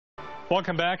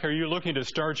Welcome back. Are you looking to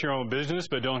start your own business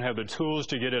but don't have the tools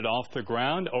to get it off the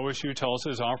ground? OSU Tulsa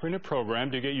is offering a program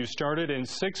to get you started in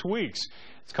 6 weeks.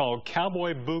 It's called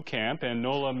Cowboy Bootcamp, and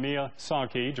Nola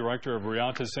Miyasaki, director of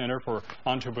Riata Center for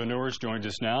Entrepreneurs, joins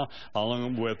us now,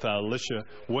 along with Alicia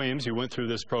Williams. You went through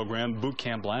this program,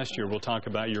 Bootcamp, last year. We'll talk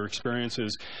about your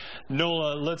experiences.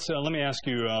 Nola, let me ask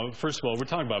you, first of all, we're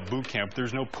talking about Bootcamp.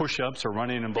 There's no push-ups or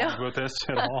running involved with this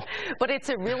at all? But it's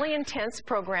a really intense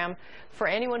program for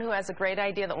anyone who has a great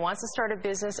idea that wants to start a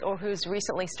business or who's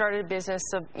recently started a business,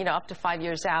 so, up to 5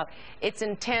 years out. It's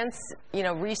intense,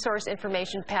 resource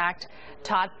information packed,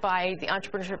 taught by the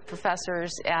entrepreneurship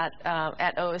professors at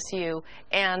OSU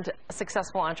and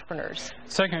successful entrepreneurs.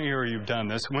 Second year you've done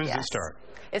this. When does it start?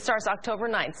 It starts October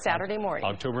 9th, Saturday morning.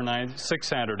 October 9th, 6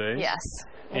 Saturdays. Yes.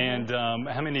 And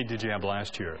how many did you have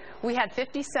last year? We had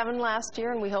 57 last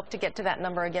year, and we hope to get to that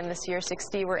number again this year.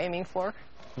 60 we're aiming for.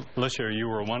 Alicia, you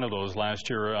were one of those last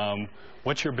year.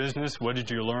 What's your business? What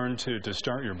did you learn to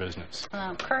start your business?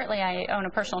 Currently, I own a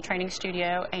personal training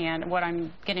studio, and what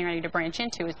I'm getting ready to branch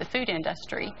into is the food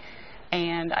industry.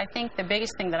 And I think the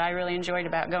biggest thing that I really enjoyed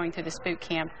about going through this boot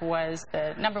camp was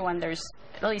number one, there's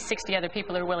at least 60 other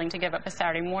people who are willing to give up a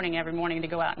Saturday morning every morning to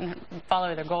go out and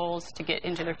follow their goals to get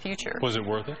into their future. Was it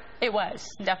worth it? It was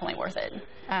definitely worth it.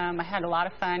 I had a lot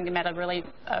of fun, met a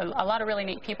lot of really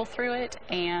neat people through it,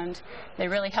 and they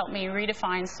really helped me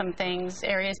redefine some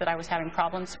areas that I was having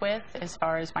problems with as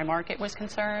far as my market was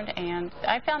concerned, and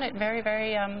I found it very,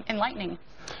 very enlightening.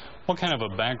 What kind of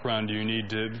a background do you need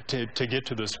to get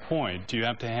to this point? Do you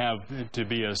have to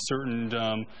be a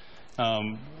certain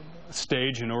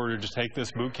stage in order to take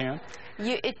this boot camp?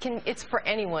 It's for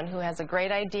anyone who has a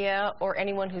great idea or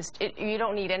anyone you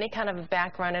don't need any kind of a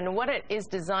background. And what it is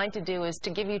designed to do is to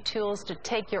give you tools to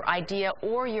take your idea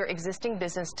or your existing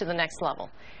business to the next level.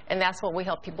 And that's what we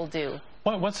help people do.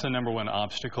 What's the number one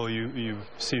obstacle you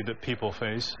see that people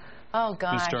face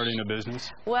in starting a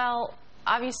business? Well,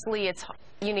 obviously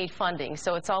you need funding,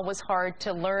 so it's always hard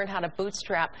to learn how to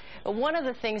bootstrap. But one of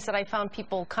the things that I found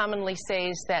people commonly say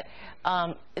is that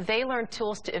they learn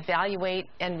tools to evaluate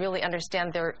and really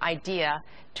understand their idea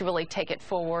to really take it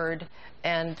forward.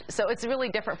 And so it's really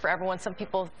different for everyone. Some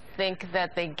people think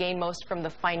that they gain most from the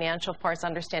financial parts,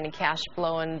 understanding cash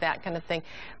flow and that kind of thing.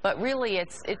 But really,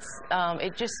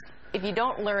 if you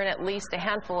don't learn at least a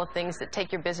handful of things that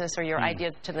take your business or your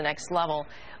idea to the next level,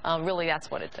 really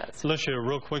that's what it does. Alicia,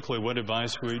 real quickly, what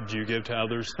advice would you give to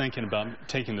others thinking about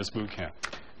taking this boot camp?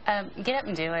 Get up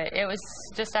and do it. It was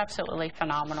just absolutely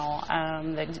phenomenal.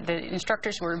 The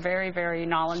instructors were very, very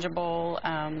knowledgeable.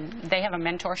 They have a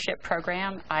mentorship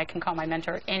program. I can call my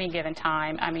mentor at any given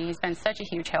time. I mean, he's been such a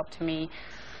huge help to me.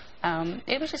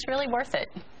 It was just really worth it.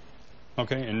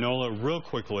 Okay, and Nola, real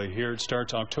quickly, here it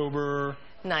starts October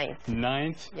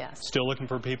 9th. Yes. Still looking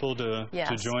for people to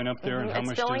join up there, and how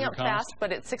much does it cost? It's filling up fast,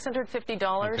 but it's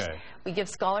 $650. Okay. We give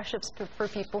scholarships for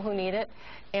people who need it,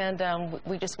 and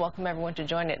we just welcome everyone to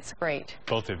join it. It's great.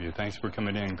 Both of you, thanks for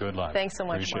coming in. Good luck. Thanks so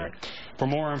much, Appreciate Mark. it. For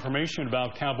more information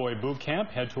about Cowboy Bootcamp,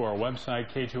 head to our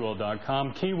website,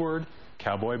 KTUL.com, keyword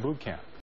Cowboy Bootcamp.